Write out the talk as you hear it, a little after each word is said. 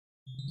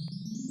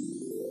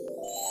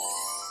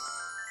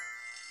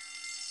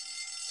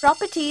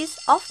Properties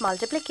of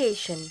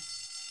multiplication.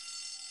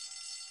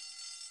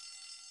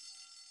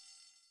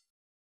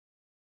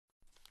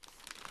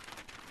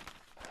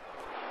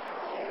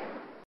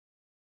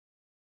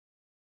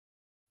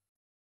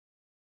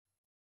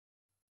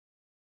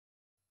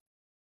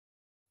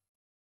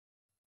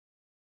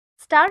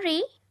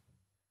 Starry,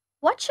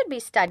 what should we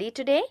study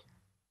today?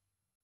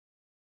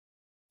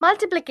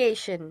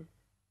 Multiplication.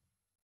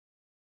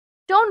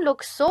 Don't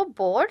look so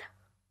bored.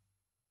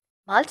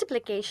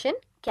 Multiplication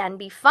can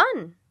be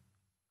fun.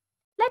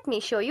 Let me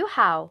show you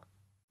how.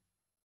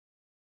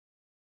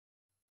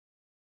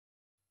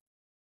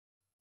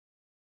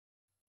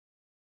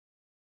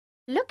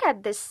 Look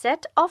at this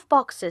set of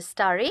boxes,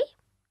 Starry.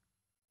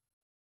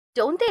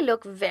 Don't they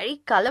look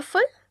very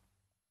colorful?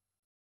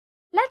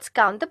 Let's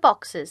count the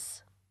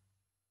boxes.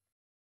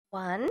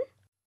 1,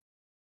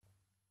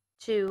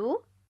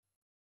 2,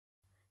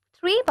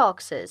 3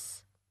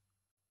 boxes.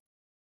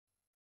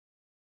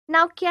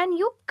 Now can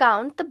you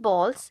count the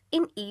balls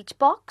in each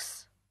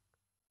box?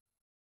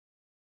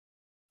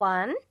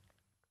 1,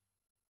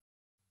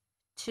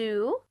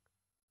 2,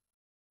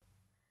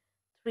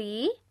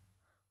 3,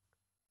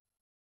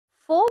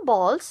 4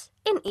 balls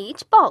in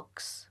each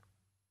box.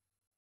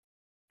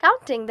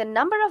 Counting the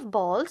number of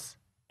balls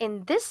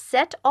in this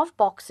set of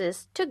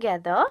boxes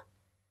together,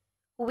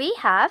 we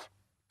have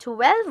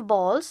 12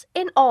 balls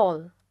in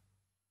all.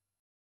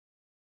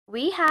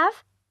 We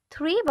have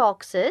 3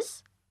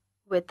 boxes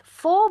with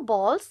 4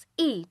 balls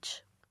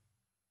each.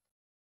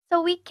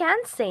 So we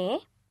can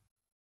say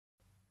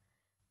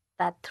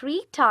that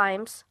 3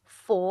 times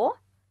 4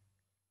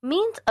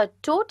 means a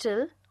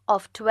total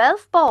of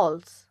 12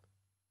 balls.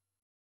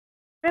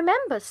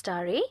 Remember,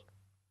 Starry,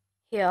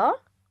 here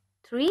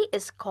 3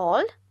 is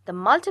called the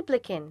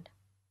multiplicand,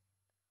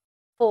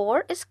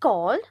 4 is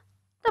called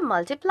the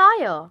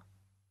multiplier,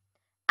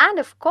 and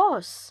of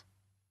course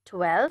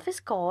 12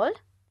 is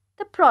called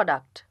the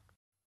product.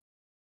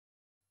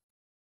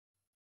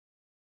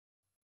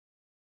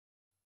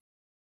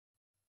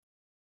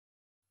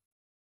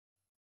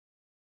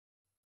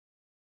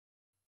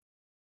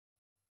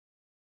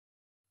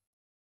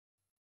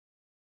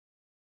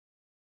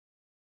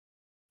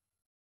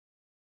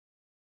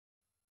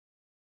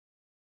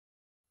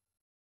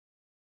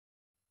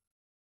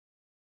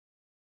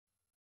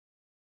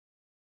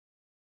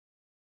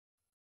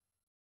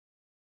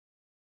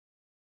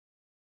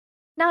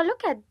 Now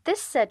look at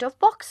this set of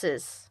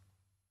boxes.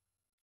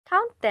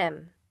 Count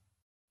them.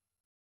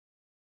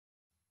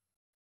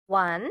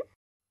 1,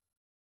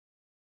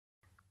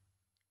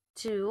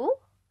 2,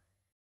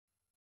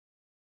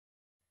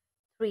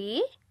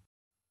 3,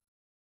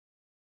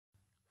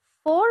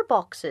 4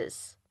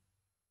 boxes.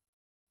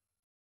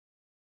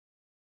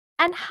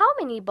 And how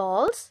many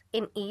balls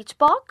in each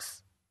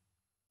box?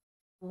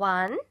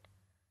 1,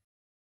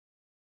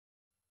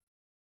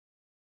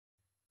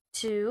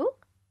 2,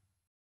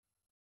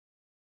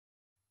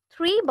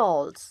 3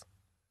 balls.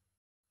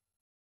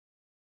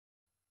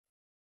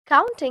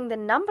 Counting the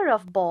number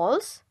of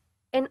balls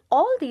in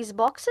all these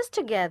boxes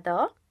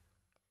together,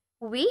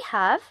 we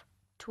have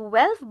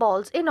 12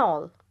 balls in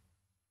all.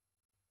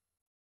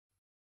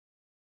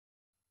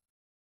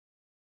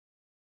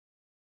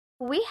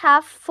 We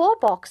have 4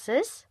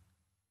 boxes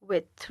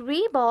with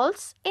 3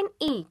 balls in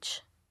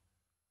each.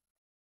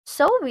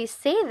 So we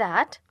say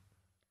that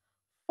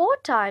 4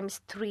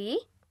 times 3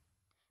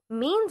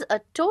 means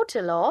a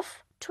total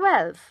of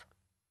 12.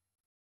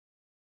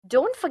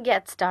 Don't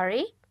forget,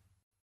 Starry.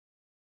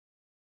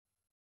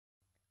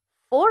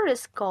 4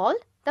 is called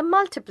the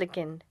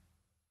multiplicand.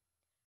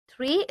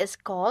 3 is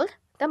called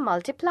the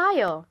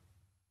multiplier.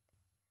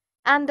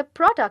 And the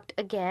product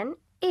again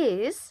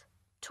is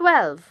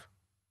 12.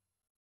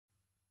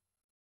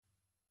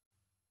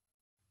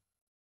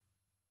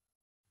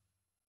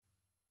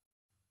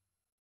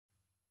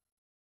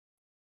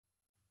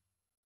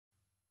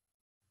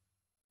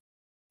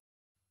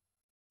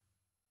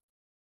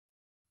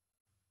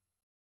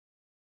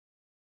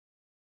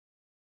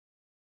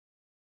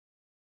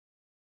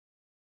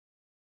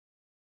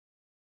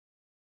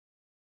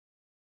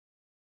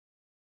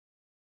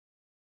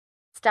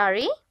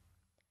 Starry,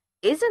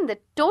 isn't the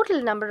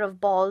total number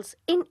of balls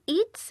in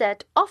each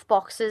set of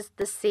boxes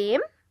the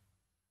same?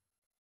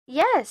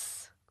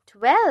 Yes,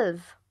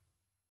 12.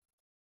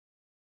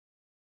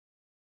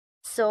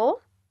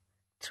 So,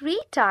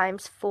 3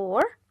 times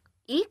 4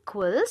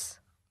 equals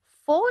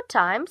 4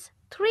 times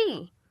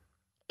 3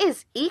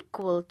 is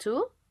equal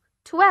to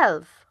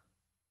 12.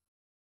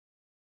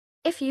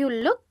 If you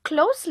look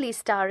closely,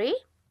 Starry,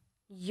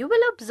 you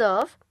will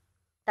observe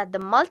that the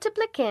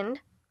multiplicand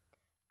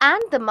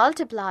and the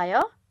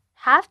multiplier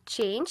have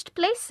changed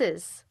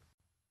places.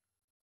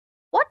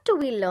 What do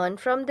we learn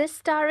from this,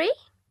 Starry?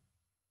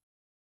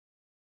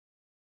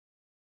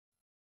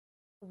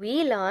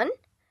 We learn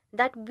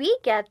that we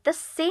get the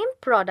same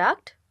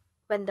product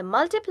when the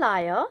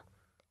multiplier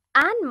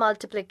and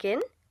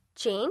multiplicand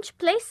change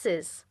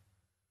places.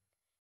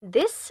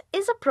 This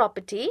is a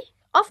property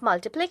of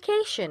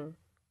multiplication.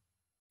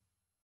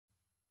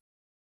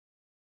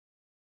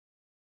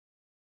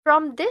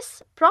 From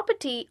this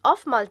property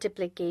of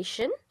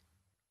multiplication,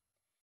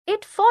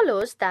 it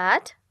follows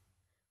that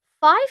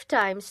 5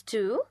 times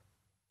 2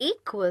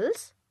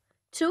 equals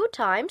 2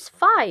 times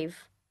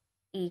 5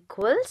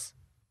 equals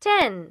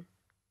 10.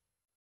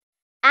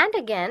 And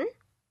again,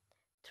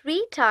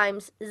 3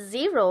 times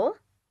 0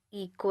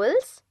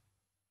 equals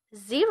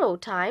 0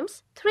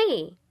 times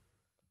 3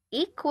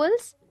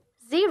 equals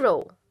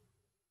 0.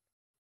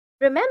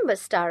 Remember,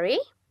 Starry,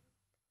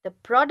 the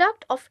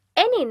product of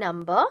any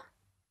number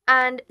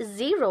and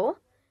 0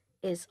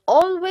 is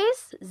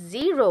always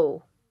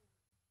 0.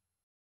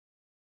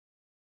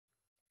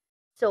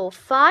 So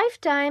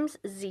 5 times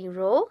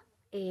 0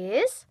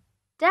 is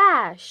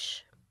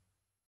dash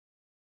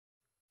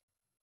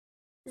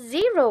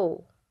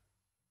 0,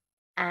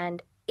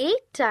 and 8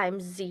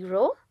 times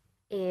 0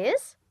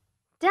 is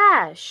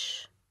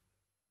dash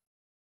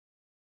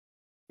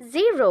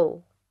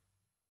 0.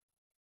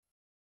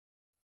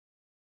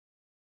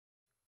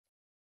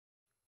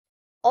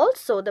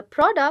 Also, the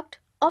product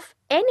of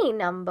any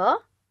number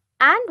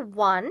and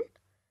 1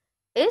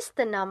 is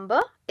the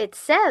number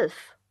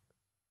itself.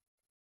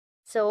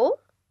 So,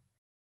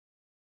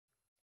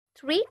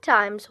 3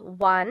 times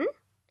 1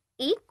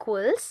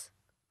 equals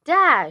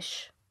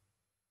dash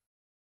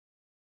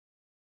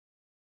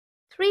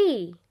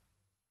 3,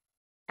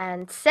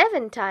 and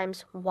 7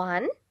 times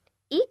 1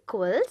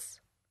 equals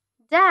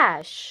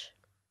dash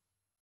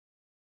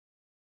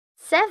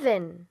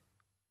 7.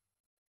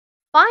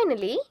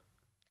 Finally,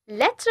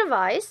 let's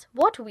revise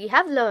what we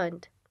have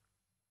learned.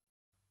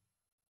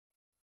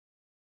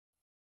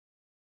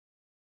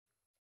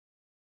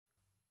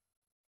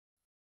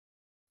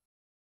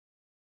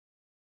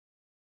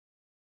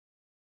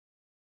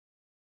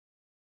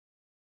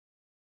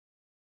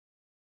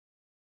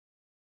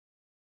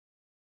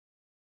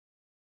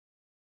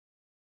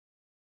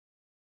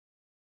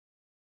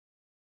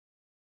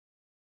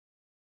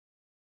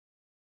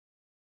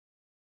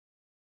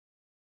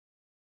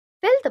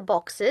 Fill the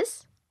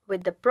boxes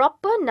with the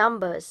proper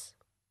numbers.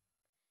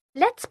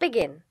 Let's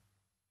begin.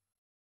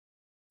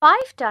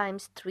 5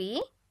 times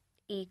 3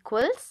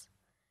 equals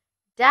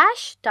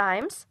dash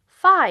times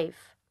 5.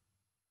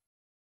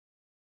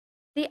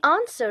 The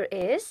answer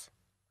is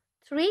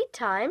 3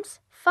 times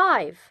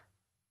 5.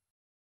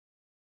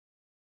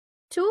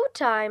 2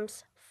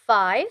 times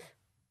 5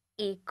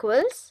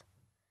 equals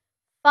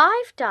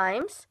 5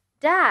 times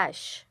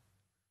dash.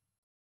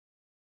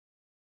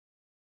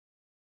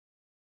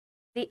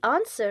 The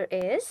answer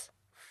is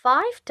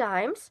 5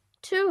 times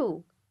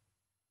 2.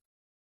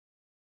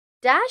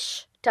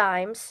 Dash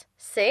times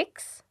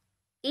 6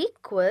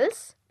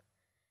 equals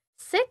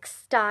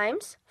 6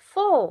 times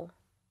 4.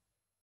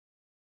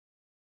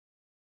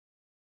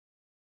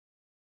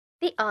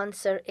 The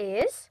answer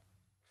is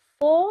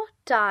 4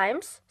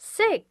 times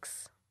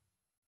 6.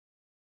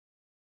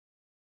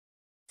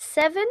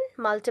 7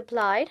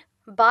 multiplied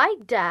by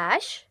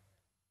dash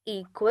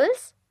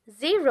equals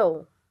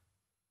 0.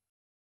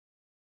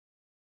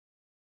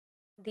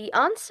 The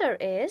answer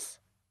is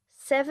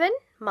 7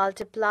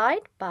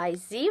 multiplied by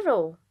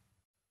 0.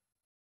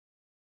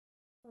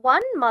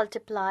 1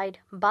 multiplied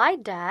by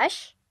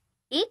dash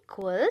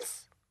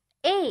equals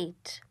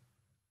 8.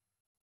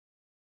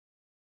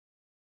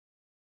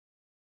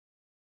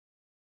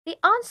 The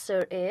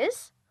answer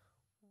is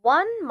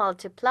 1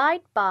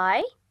 multiplied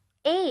by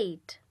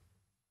 8.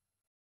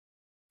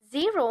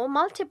 0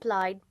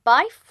 multiplied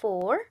by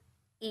 4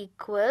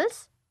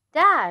 equals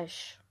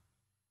dash.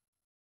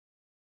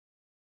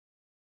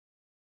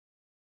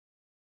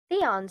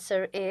 The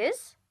answer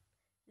is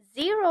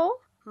 0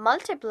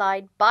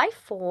 multiplied by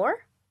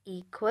 4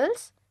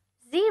 equals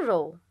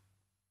 0.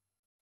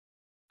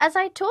 As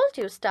I told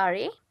you,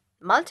 Starry,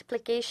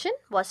 multiplication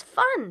was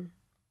fun.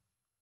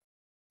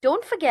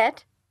 Don't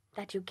forget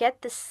that you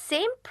get the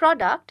same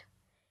product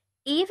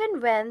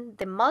even when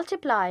the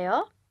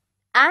multiplier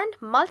and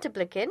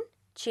multiplicand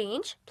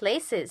change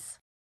places.